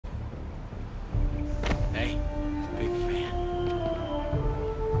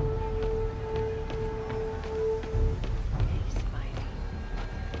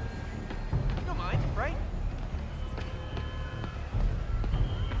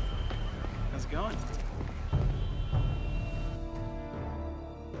How's it going?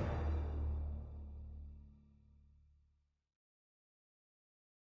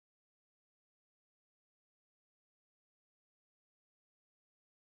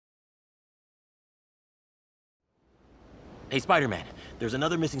 Hey, Spider-Man, there's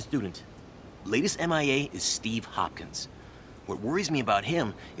another missing student. Latest MIA is Steve Hopkins. What worries me about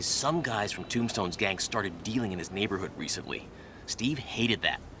him is some guys from Tombstone's gang started dealing in his neighborhood recently. Steve hated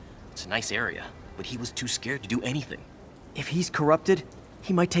that. It's a nice area, but he was too scared to do anything. If he's corrupted,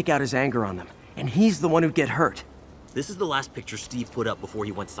 he might take out his anger on them, and he's the one who'd get hurt. This is the last picture Steve put up before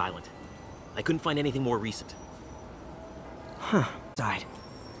he went silent. I couldn't find anything more recent. Huh. Died.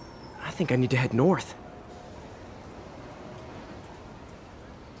 I think I need to head north.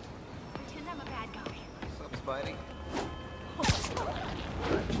 Pretend I'm a bad guy. What's up, Spidey?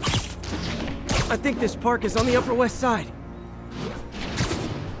 I think this park is on the Upper West Side.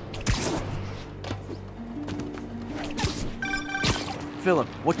 Philip,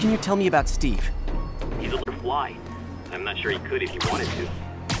 what can you tell me about Steve? He's a little fly. I'm not sure he could if he wanted to.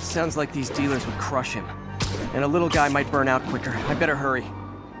 Sounds like these dealers would crush him. And a little guy might burn out quicker. I better hurry.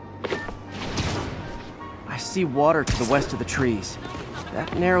 I see water to the west of the trees.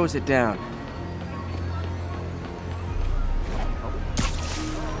 That narrows it down.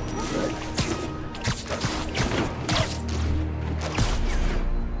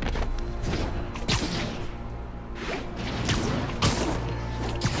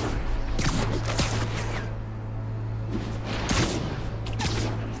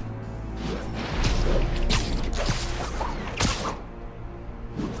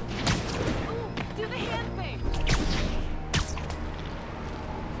 Do the hand thing.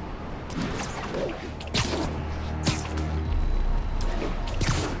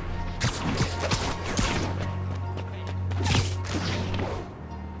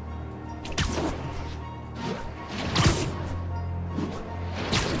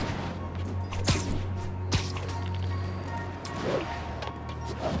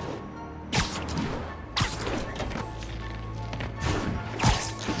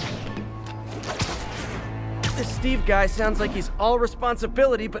 This Steve guy sounds like he's all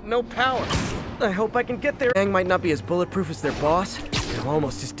responsibility but no power. I hope I can get there. Gang might not be as bulletproof as their boss, but I'm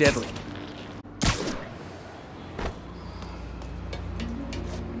almost as deadly.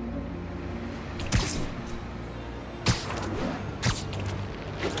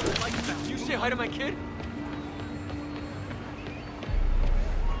 You say hi to my kid?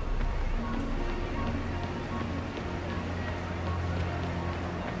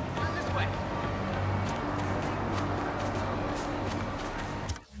 This way.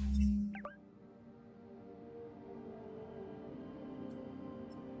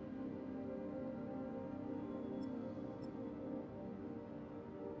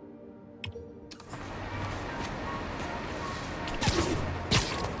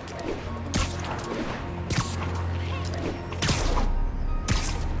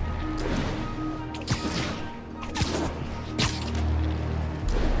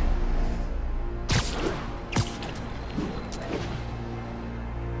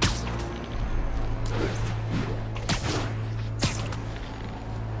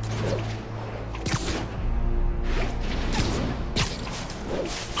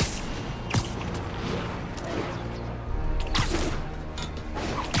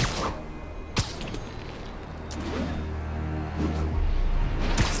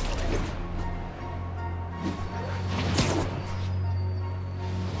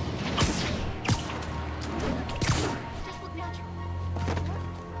 Just look natural.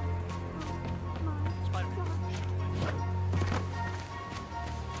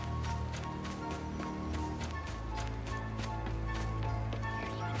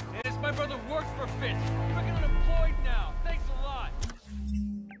 Dennis, my brother works for Fitz. I'm fucking unemployed now. Thanks a lot.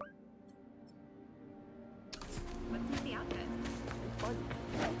 What's the outfit?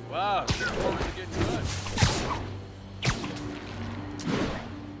 Wow, you're forward to get good.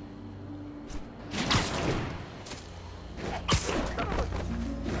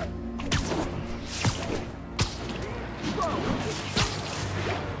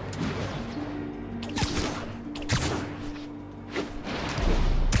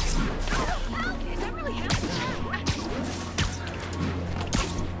 Is that really happening?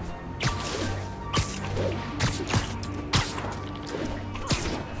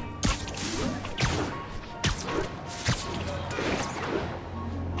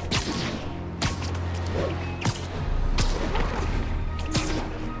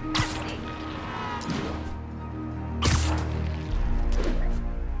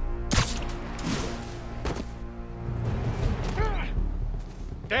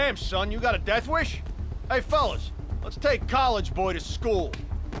 Damn, son, you got a death wish? Hey, fellas, let's take college boy to school.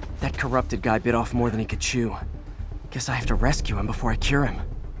 That corrupted guy bit off more than he could chew. Guess I have to rescue him before I cure him.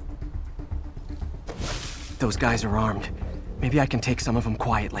 Those guys are armed. Maybe I can take some of them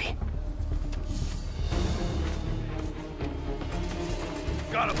quietly.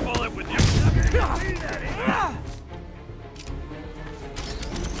 Got a bullet with you.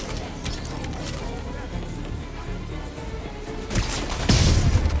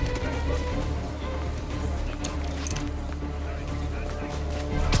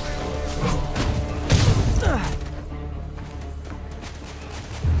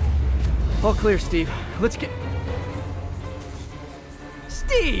 All clear, Steve. Let's get...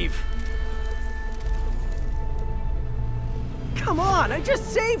 Steve! Come on, I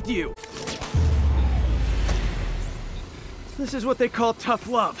just saved you! This is what they call tough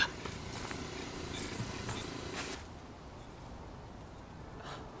love.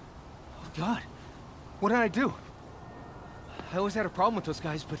 Oh, God. What did I do? I always had a problem with those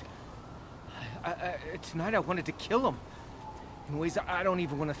guys, but... tonight I wanted to kill them. In ways I don't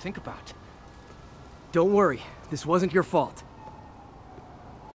even want to think about. Don't worry, this wasn't your fault.